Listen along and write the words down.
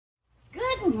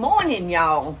morning,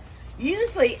 y'all.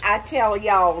 Usually I tell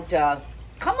y'all to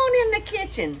come on in the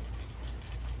kitchen.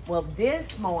 Well,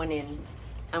 this morning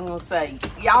I'm gonna say,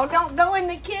 y'all don't go in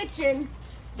the kitchen.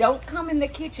 Don't come in the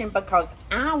kitchen because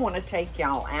I want to take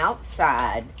y'all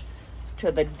outside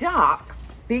to the dock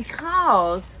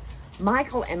because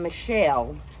Michael and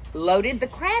Michelle loaded the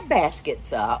crab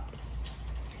baskets up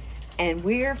and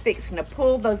we're fixing to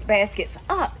pull those baskets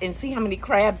up and see how many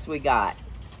crabs we got.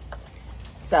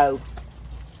 So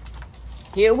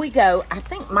here we go. I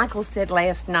think Michael said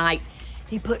last night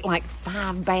he put like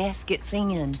 5 baskets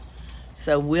in.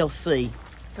 So we'll see.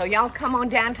 So y'all come on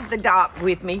down to the dock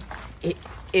with me.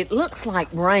 It looks like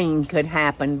rain could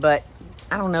happen, but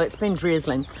I don't know, it's been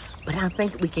drizzling. But I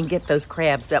think we can get those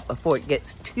crabs up before it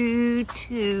gets too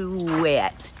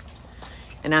wet.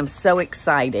 And I'm so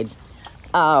excited.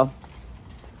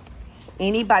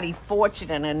 Anybody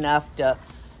fortunate enough to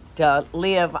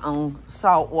live on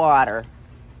salt water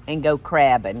and go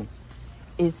crabbing,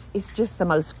 it's just the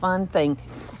most fun thing.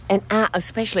 And I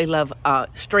especially love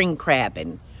string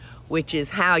crabbing, which is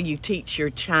how you teach your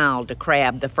child to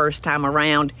crab the first time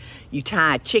around. You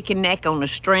tie a chicken neck on a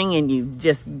string and you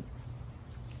just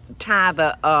tie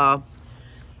the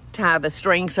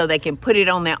string so they can put it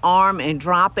on their arm and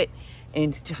drop it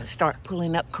and just start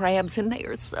pulling up crabs, and they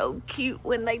are so cute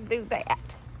when they do that.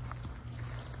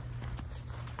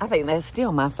 I think that's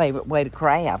still my favorite way to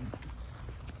crab.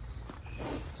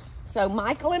 So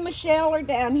Michael and Michelle are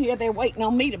down here. They're waiting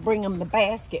on me to bring them the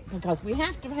basket because we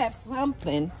have to have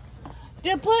something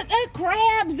to put the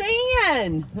crabs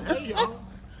in. Hey, y'all.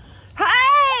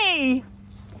 Hey!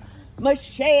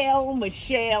 Michelle.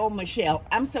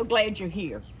 I'm so glad you're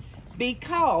here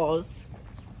because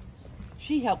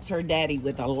she helps her daddy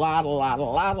with a lot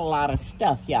of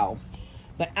stuff, y'all.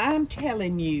 But I'm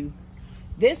telling you,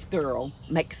 this girl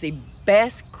makes the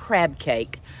best crab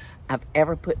cake I've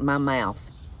ever put in my mouth.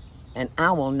 And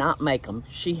I will not make them.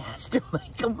 She has to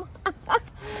make them.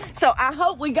 So I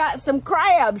hope we got some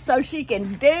crabs so she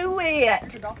can do it.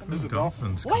 There's a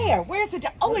dolphin. Where? Where's the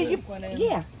dolphin? Oh,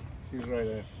 yeah. He's right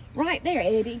there. Right there,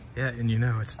 Eddie. Yeah, and you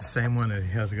know, it's the same one that he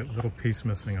has a little piece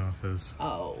missing off his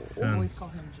fin. We always call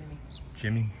him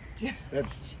Jimmy. Jimmy?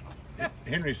 That's,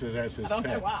 Henry says that's his pet. I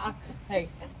don't know why. Hey.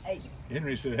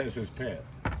 Henry says that's his pet.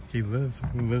 He lives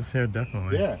here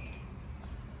definitely. Yeah.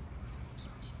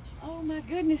 Oh my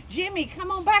goodness, Jimmy,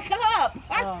 come on back up.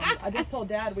 I just told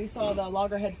Dad we saw the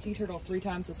loggerhead sea turtle 3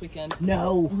 times this weekend.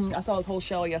 No. I saw his whole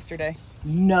shell yesterday.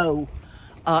 No.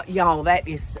 Y'all, that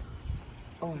is...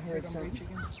 Oh, I heard some.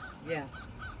 Yeah.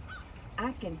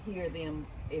 I can hear them,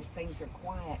 if things are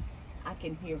quiet, I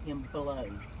can hear him blow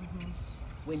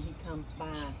when he comes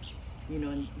by. You know,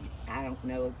 and I don't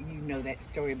know, you know that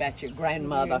story about your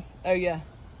grandmother. Oh, yeah.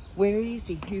 Where is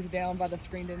he? He's down by the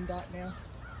screened-in dock now.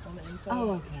 On the inside.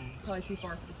 Oh, okay. Probably too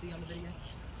far to see on the video.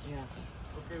 Yeah.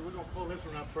 Okay, we're going to pull this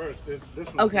one up first. This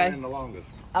one's Okay. been the longest.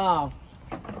 Oh.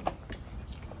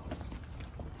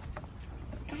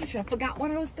 Gosh, I forgot what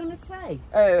I was going to say.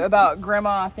 Oh, about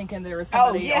Grandma thinking there was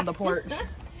somebody on the porch.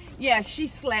 Yeah, she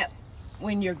slept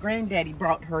when your granddaddy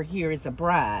brought her here as a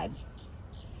bride.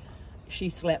 She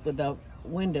slept with the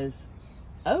windows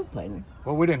open.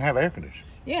 Well, we didn't have air conditioning.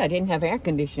 Yeah, I didn't have air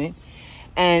conditioning.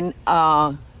 And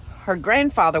her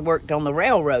grandfather worked on the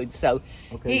railroad, so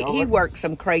he worked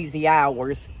some crazy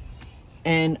hours.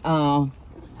 And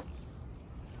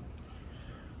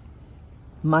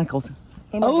Michael's...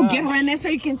 Oh, get around there so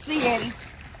you can see, Eddie.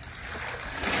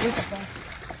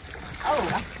 Oh,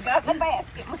 I got the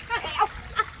basket.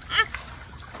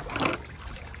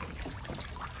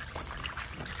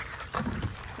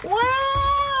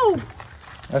 Wow!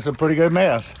 That's a pretty good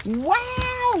mess. Wow!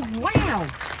 Oh,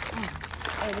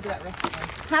 look at that recipe.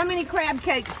 How many crab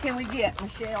cakes can we get,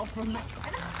 Michelle, from that?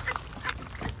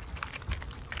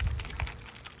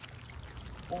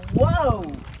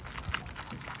 Whoa!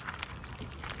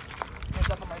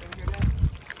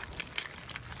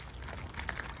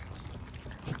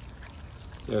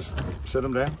 Yes, sit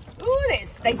them down. Ooh,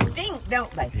 they stink,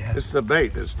 don't they? Yeah. It's the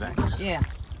bait that stinks. Yeah.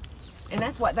 And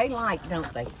that's what they like,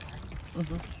 don't they?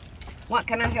 What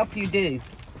can I help you do?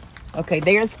 Okay,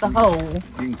 there's the hole. You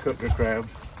can cook the crabs.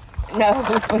 No,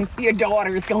 your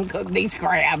daughter's gonna cook these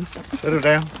crabs. Sit her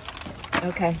down.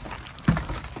 Okay.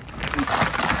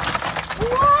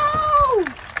 Whoa!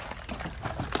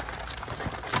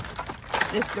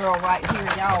 This girl right here,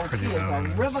 y'all, she is a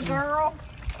river girl.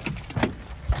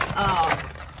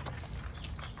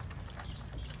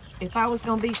 If I was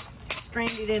gonna be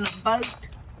stranded in a boat.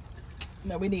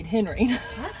 No, we need Henry.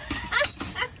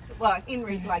 Well,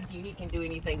 Henry's like you, he can do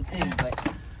anything too, but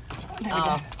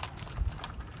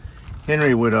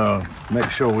Henry would make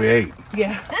sure we ate.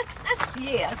 Yeah.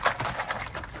 Yes.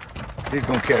 He's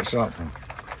gonna catch something.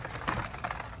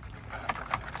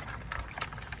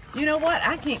 You know what?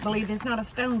 I can't believe there's not a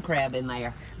stone crab in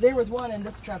there. There was one in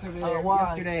this trap over there it was.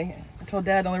 yesterday. I told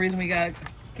Dad the only reason we got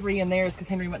 3 in there is because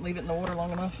Henry wouldn't leave it in the water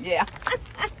long enough. Yeah.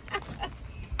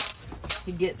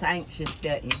 He gets anxious,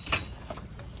 doesn't he?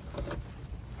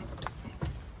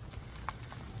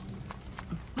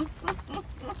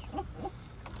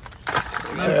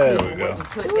 There we go. To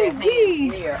put their hands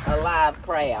near a live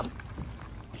crab.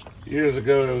 Years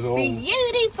ago, there was an old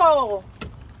Beautiful.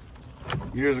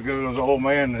 old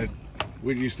man that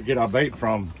we used to get our bait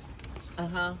from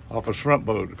off a shrimp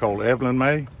boat called Evelyn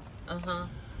May.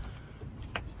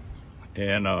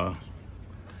 And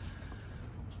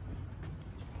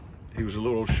he was a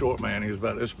little short man. He was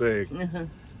about this big,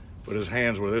 but his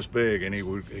hands were this big, and he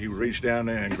would reach down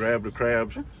there and grab the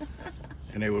crabs,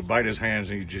 and they would bite his hands,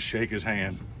 and he'd just shake his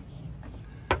hand.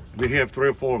 He'd have 3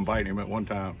 or 4 of them biting him at one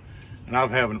time, and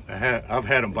I've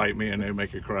had them bite me, and they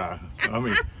make you cry. I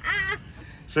mean,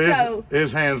 so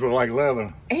his hands were like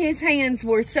leather. His hands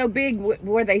were so big.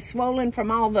 Were they swollen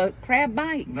from all the crab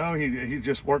bites? No, he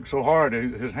just worked so hard.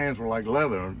 His hands were like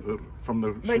leather from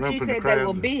the shrimp and the crabs. But you said they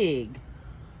were big.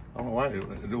 I don't know why.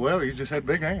 Well, he just had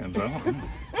big hands. I don't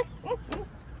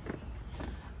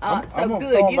know. So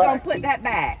good. You're going to put that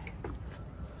back.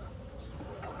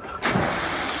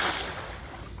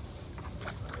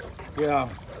 Yeah.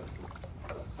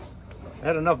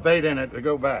 Had enough bait in it to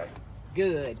go back.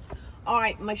 Good. All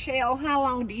right, Michelle, how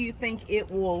long do you think it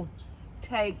will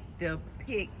take to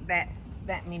pick that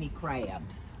many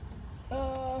crabs?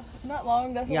 Not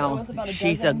long. That's Y'all, about a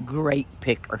she's dozen. a great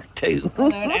picker, too. I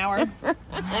know, an hour.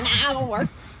 An hour.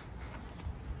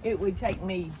 It would take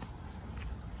me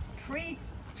three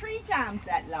times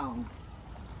that long.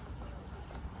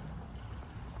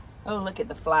 Oh, look at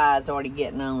the flies already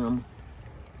getting on them.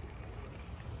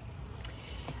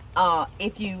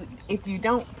 If you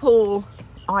don't pull,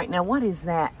 all right, now what is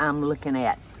that I'm looking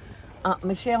at?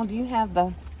 Michelle, do you have the?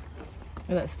 Oh,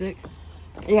 that stick.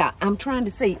 Yeah, I'm trying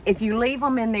to see. If you leave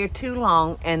them in there too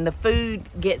long and the food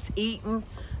gets eaten,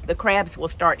 the crabs will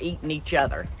start eating each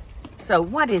other. So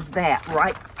what is that,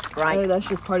 right? Oh, that's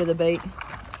just part of the bait.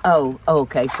 Oh,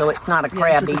 okay. So it's not a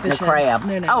crab it's just a eating a fish crab.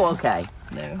 head. No, Oh, no. okay.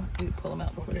 No, you pull them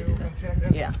out before they do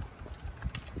that. Yeah.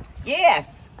 Yes.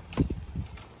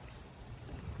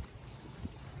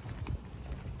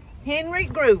 Henry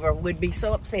Groover would be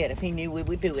so upset if he knew we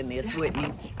were doing this,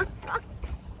 wouldn't he?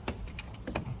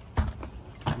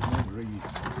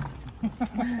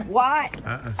 What?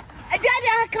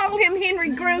 I call him Henry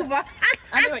Groover.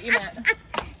 I knew what you meant.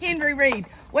 Henry Reed.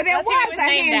 Well, there That's who he was was a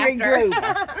named Henry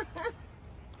after. Groover.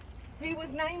 He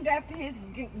was named after his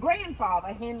grandfather,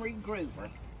 Henry Groover.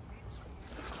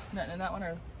 Nothing in that one,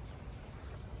 or?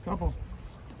 Couple.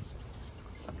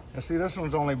 Now see, this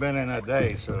one's only been in a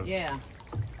day, so Yeah,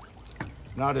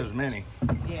 not as many.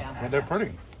 yeah. But they're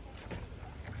pretty.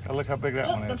 Now look how big that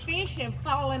Look, one the is. fish have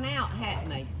fallen out, hadn't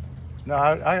they? No,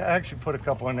 I actually put a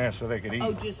couple in there so they could eat.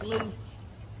 Oh, just loose.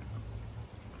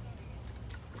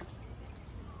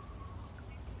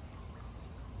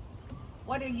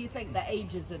 What do you think the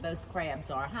ages of those crabs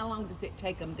are? How long does it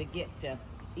take them to get to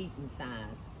eating size?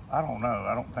 I don't know.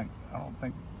 I don't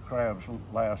think crabs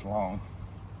last long.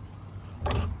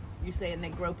 You saying they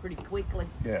grow pretty quickly?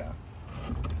 Yeah.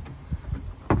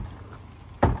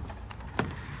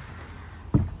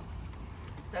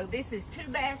 So this is 2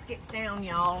 baskets down,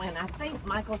 y'all, and I think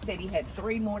Michael said he had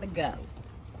 3 more to go.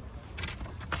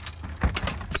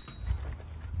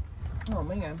 Oh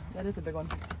man, that is a big one.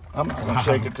 I'm not gonna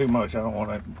shake it too much. I don't want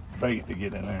that bait to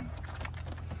get in there.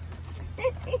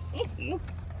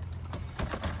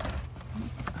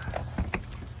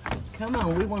 Come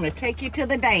on, we want to take you to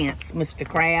the dance, Mr.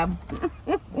 Crab.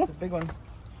 That's a big one.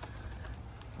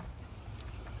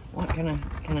 What can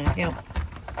I help?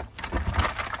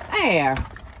 There.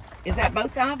 Is that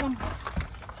both of them?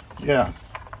 Yeah.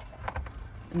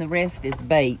 And the rest is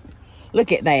bait.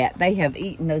 Look at that. They have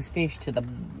eaten those fish to the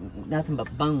nothing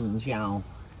but bones, y'all.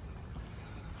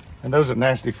 And those are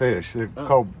nasty fish. They're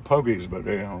called pogies, but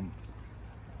Did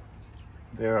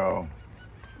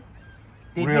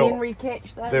real- Henry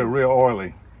catch those? they're real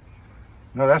oily.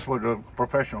 No, that's what the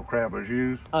professional crabbers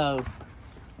use. Oh.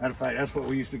 Matter of fact, that's what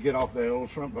we used to get off the old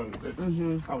shrimp boat that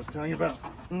I was telling you about.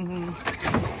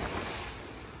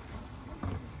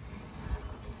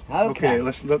 Okay.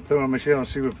 Let's look through them, Michelle, and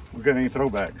see if we've got any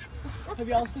throwbacks. Have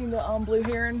y'all seen the blue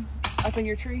heron up in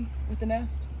your tree with the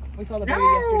nest? We saw the baby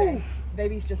No. yesterday.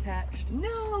 Babies just hatched.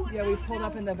 No. Yeah, we pulled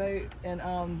up in the boat, and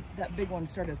that big one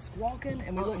started squawking,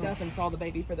 and we looked up and saw the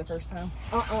baby for the first time.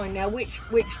 Now, which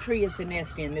tree is the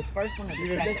nest in? This first one or the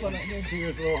second? This one right here. See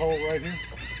this little hole right here?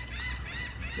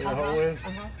 Where the hole is?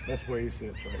 That's where he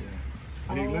sits right here.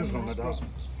 And he lives on the dock.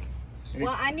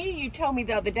 Well, I knew you told me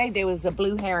the other day there was a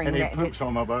blue herring. And he poops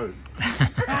on my boat.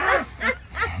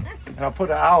 And I put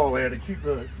an owl there to keep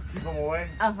them away.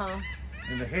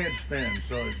 And the head spins,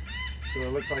 so it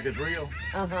looks like it's real.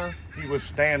 He was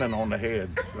standing on the head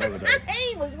the other day.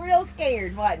 He was real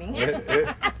scared, wasn't he?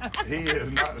 He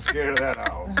is not scared of that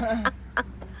owl.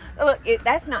 Look,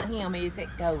 that's not him, is it?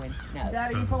 Going? No.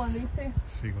 Dad, are you pulling these two?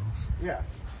 Seagulls. Yeah.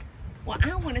 Well,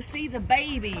 I want to see the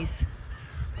babies.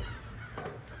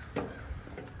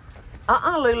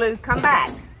 Lulu, come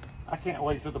back. I can't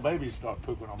wait till the babies start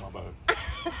pooping on my boat.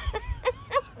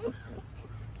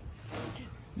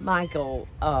 Michael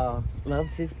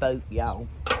loves his boat, y'all.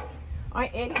 All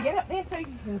right, Eddie, get up there so you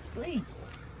can sleep.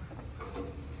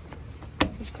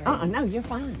 No, you're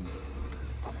fine.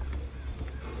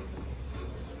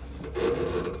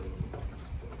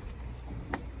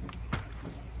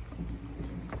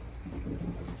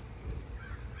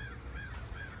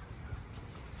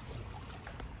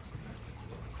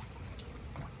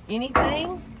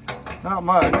 Anything? Not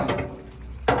much.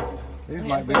 These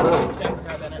might be little.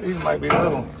 These might be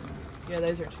little. Yeah,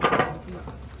 those are 2 feet.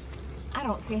 I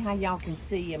don't see how y'all can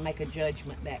see and make a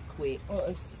judgment that quick. Well,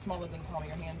 it's smaller than the palm of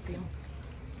your hand, see them?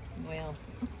 Well.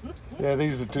 Yeah,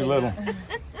 these are too little.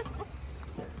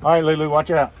 All right, Lulu, watch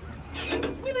out.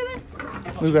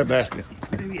 Move that basket.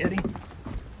 Maybe Eddie.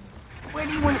 Where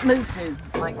do you want it moved to?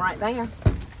 Like right there?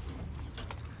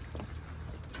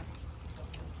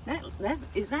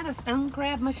 Is that a stone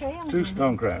crab, Michelle? 2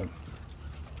 stone crabs.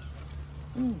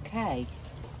 Okay.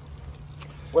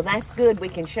 Well, that's good. We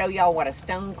can show y'all what a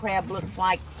stone crab looks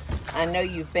like. I know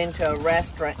you've been to a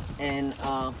restaurant and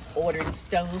ordered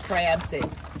stone crabs at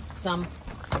some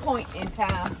point in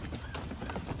time.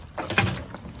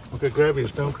 Okay, grab your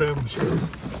stone crab and shoot.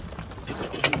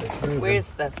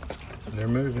 Where's the... They're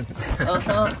moving.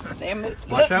 They're moving.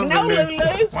 Watch out, no, Lulu.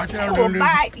 Lulu. Watch out, I will Lulu.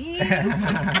 bite you.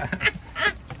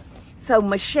 So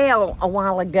Michelle, a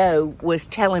while ago, was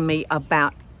telling me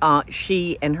about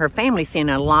she and her family seeing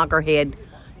a loggerhead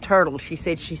turtle. She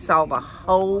said she saw the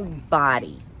whole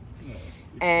body.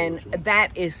 And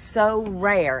that is so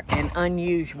rare and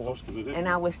unusual. And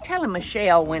I was telling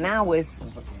Michelle when it was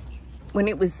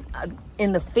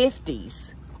in the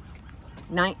 50s,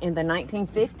 in the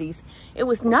 1950s, it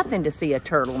was nothing to see a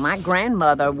turtle. My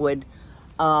grandmother would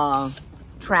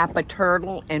trap a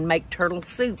turtle and make turtle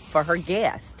soup for her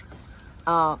guest.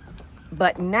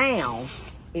 But now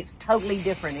it's totally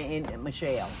different in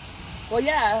Michelle. Well,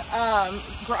 yeah,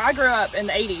 I grew up in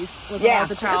the 80s when I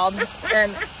was a child,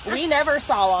 and we never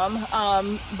saw them,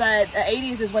 but the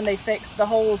 80s is when they fixed the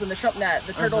holes in the shrimp net.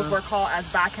 The turtles were caught as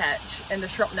bycatch in the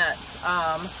shrimp nets,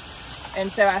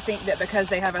 and so I think that because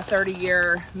they have a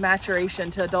 30-year maturation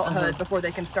to adulthood before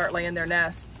they can start laying their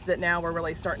nests, that now we're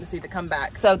really starting to see the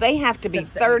comeback. So they have to be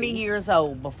 30 years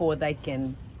old before they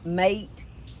can mate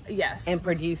and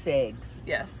produce eggs.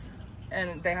 Yes.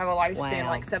 And they have a lifespan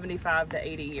like 75 to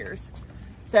 80 years.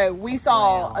 So we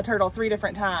saw a turtle 3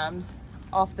 different times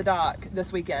off the dock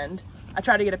this weekend. I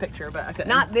tried to get a picture, but I couldn't.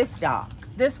 Not this dock.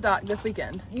 This dock this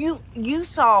weekend. You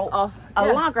saw a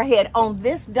loggerhead on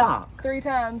this dock 3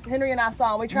 times. Henry and I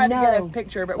saw him. We tried to get a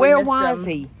picture, but where we missed him. was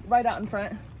he? Right out in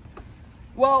front.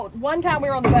 Well, one time we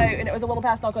were on the boat and it was a little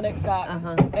past Uncle Nick's dock,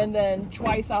 and then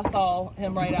twice I saw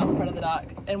him right out in front of the dock,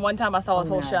 and one time I saw his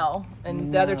whole shell,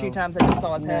 and the other 2 times I just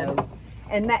saw his head.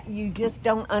 And that you just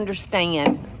don't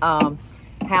understand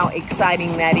how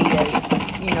exciting that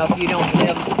is. You know, if you don't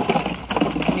live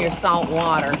near salt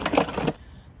water.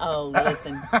 Oh,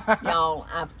 listen, y'all,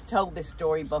 I've told this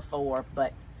story before,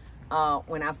 but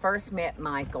when I first met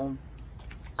Michael,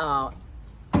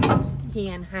 he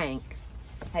and Hank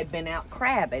had been out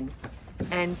crabbing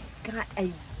and got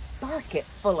a bucket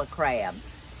full of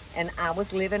crabs. And I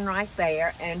was living right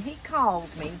there, and he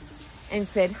called me and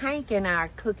said, Hank and I are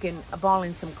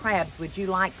boiling some crabs. Would you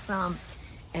like some?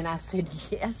 And I said,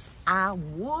 yes, I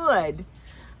would.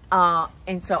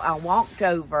 And so I walked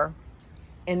over,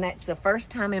 and that's the first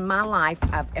time in my life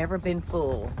I've ever been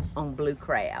full on blue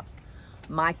crab.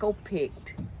 Michael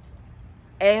picked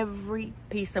every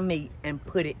piece of meat and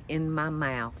put it in my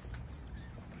mouth.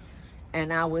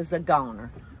 And I was a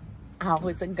goner. I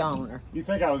was a goner. You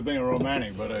think I was being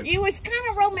romantic, but... You was kind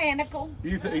of romantical.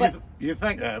 You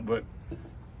think that, but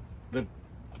the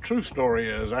true story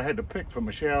is I had to pick for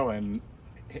Michelle and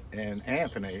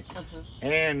Anthony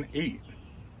and eat.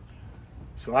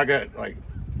 So I got like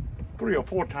 3 or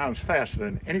 4 times faster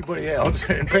than anybody else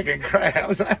in picking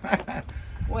crabs.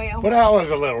 Well, but I was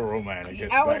a little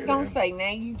romantic. I was going to say, now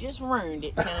you just ruined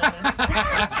it, Tommy.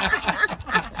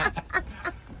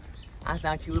 I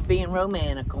thought you were being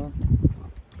romantical.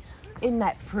 Isn't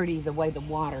that pretty, the way the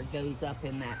water goes up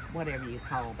in that, whatever you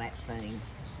call that thing?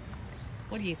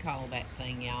 What do you call that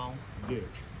thing, y'all? Ditch.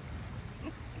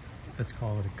 Let's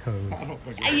call it a cove.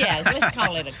 Yeah, let's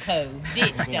call it a cove.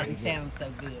 Ditch doesn't sound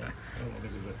so good.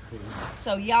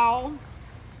 So, y'all,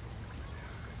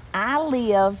 I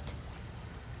lived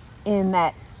in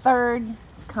that 3rd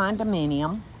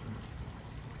condominium,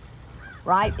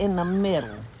 right in the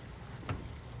middle.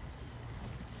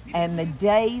 And the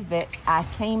day that I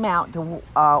came out to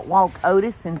walk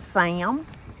Otis and Sam,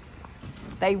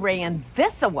 they ran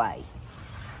this way.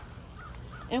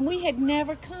 And we had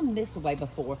never come this way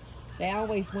before. They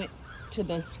always went to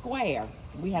the square.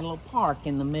 We had a little park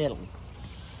in the middle.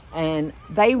 And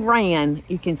they ran,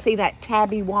 you can see that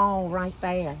tabby wall right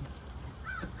there.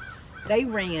 They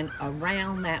ran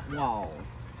around that wall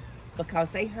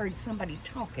because they heard somebody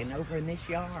talking over in this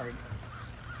yard.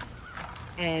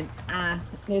 And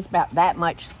there's about that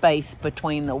much space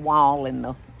between the wall and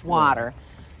the water.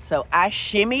 So I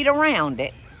shimmied around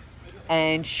it,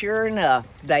 and sure enough,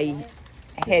 they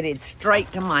headed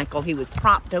straight to Michael. He was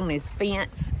propped on his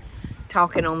fence,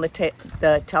 talking on the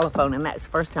telephone, and that's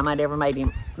the first time I'd ever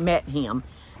met him.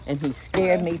 And he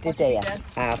scared me to death.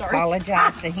 I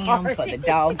apologized to him for the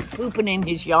dogs pooping in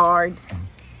his yard.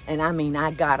 And I mean,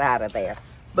 I got out of there.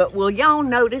 But will y'all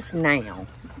notice now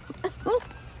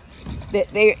that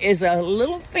there is a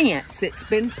little fence that's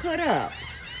been put up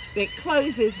that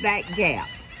closes that gap?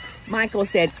 Michael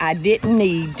said I didn't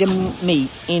need to meet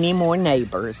any more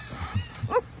neighbors.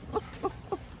 I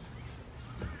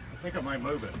think I might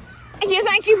move it. You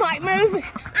think you might move it?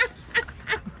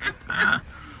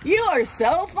 You are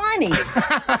so funny.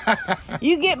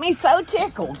 You get me so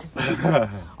tickled. All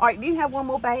right, do you have one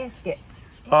more basket?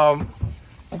 I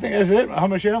think that's it. Huh,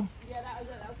 Michelle? Yeah, that was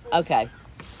it. That was Okay.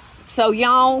 So,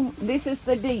 y'all, this is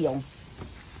the deal.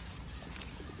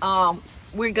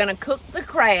 We're going to cook the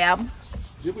crab.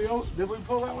 Did we pull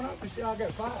that one up? Michelle, I got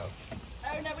 5.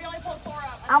 Oh, no, we only pulled 4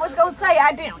 up. I was going to say,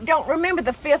 I don't remember the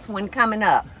 5th one coming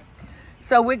up.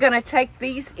 So we're going to take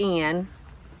these in,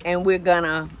 and we're going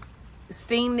to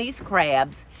steam these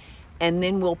crabs, and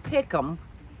then we'll pick them,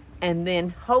 and then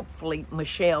hopefully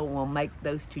Michelle will make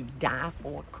those 2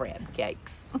 die-for crab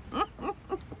cakes.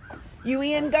 You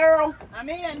in, girl? I'm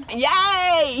in.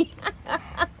 Yay!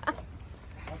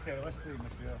 Okay, let's see,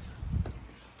 Michelle.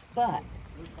 But,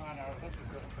 Let's find out. Let's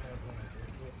just go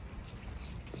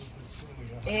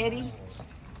Eddie,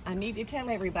 I need to tell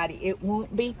everybody it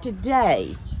won't be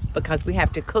today because we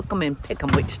have to cook them and pick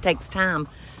them, which takes time.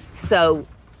 So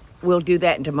we'll do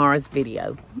that in tomorrow's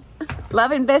video.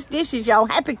 Love and best dishes, y'all.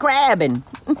 Happy crabbing.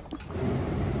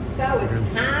 So it's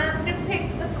time to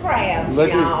pick the crabs,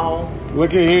 y'all.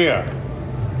 Looky here.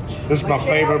 This is my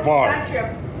favorite part. Got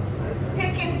your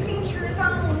picking pictures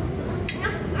on.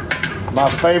 My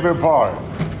favorite part.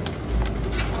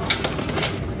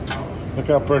 Look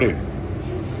how pretty.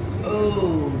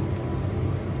 Ooh.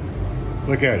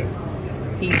 Look at it.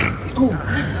 Ooh.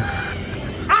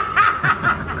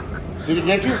 Did it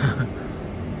get you?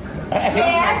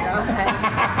 Yes.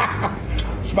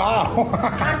 Smile. I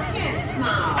can't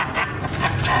smile.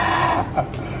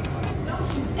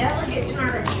 Don't you ever get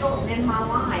tired of shorting in my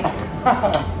life.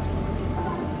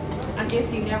 I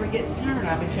guess he never gets tired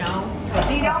of it, y'all. Because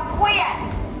he don't quit.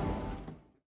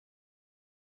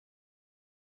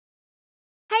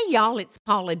 Hey, y'all, it's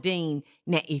Paula Deen.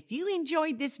 Now, if you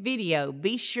enjoyed this video,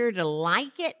 be sure to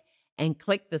like it and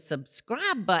click the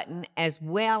subscribe button as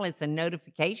well as the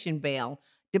notification bell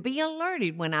to be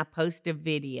alerted when I post a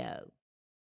video.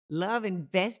 Love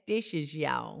and best dishes,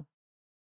 y'all.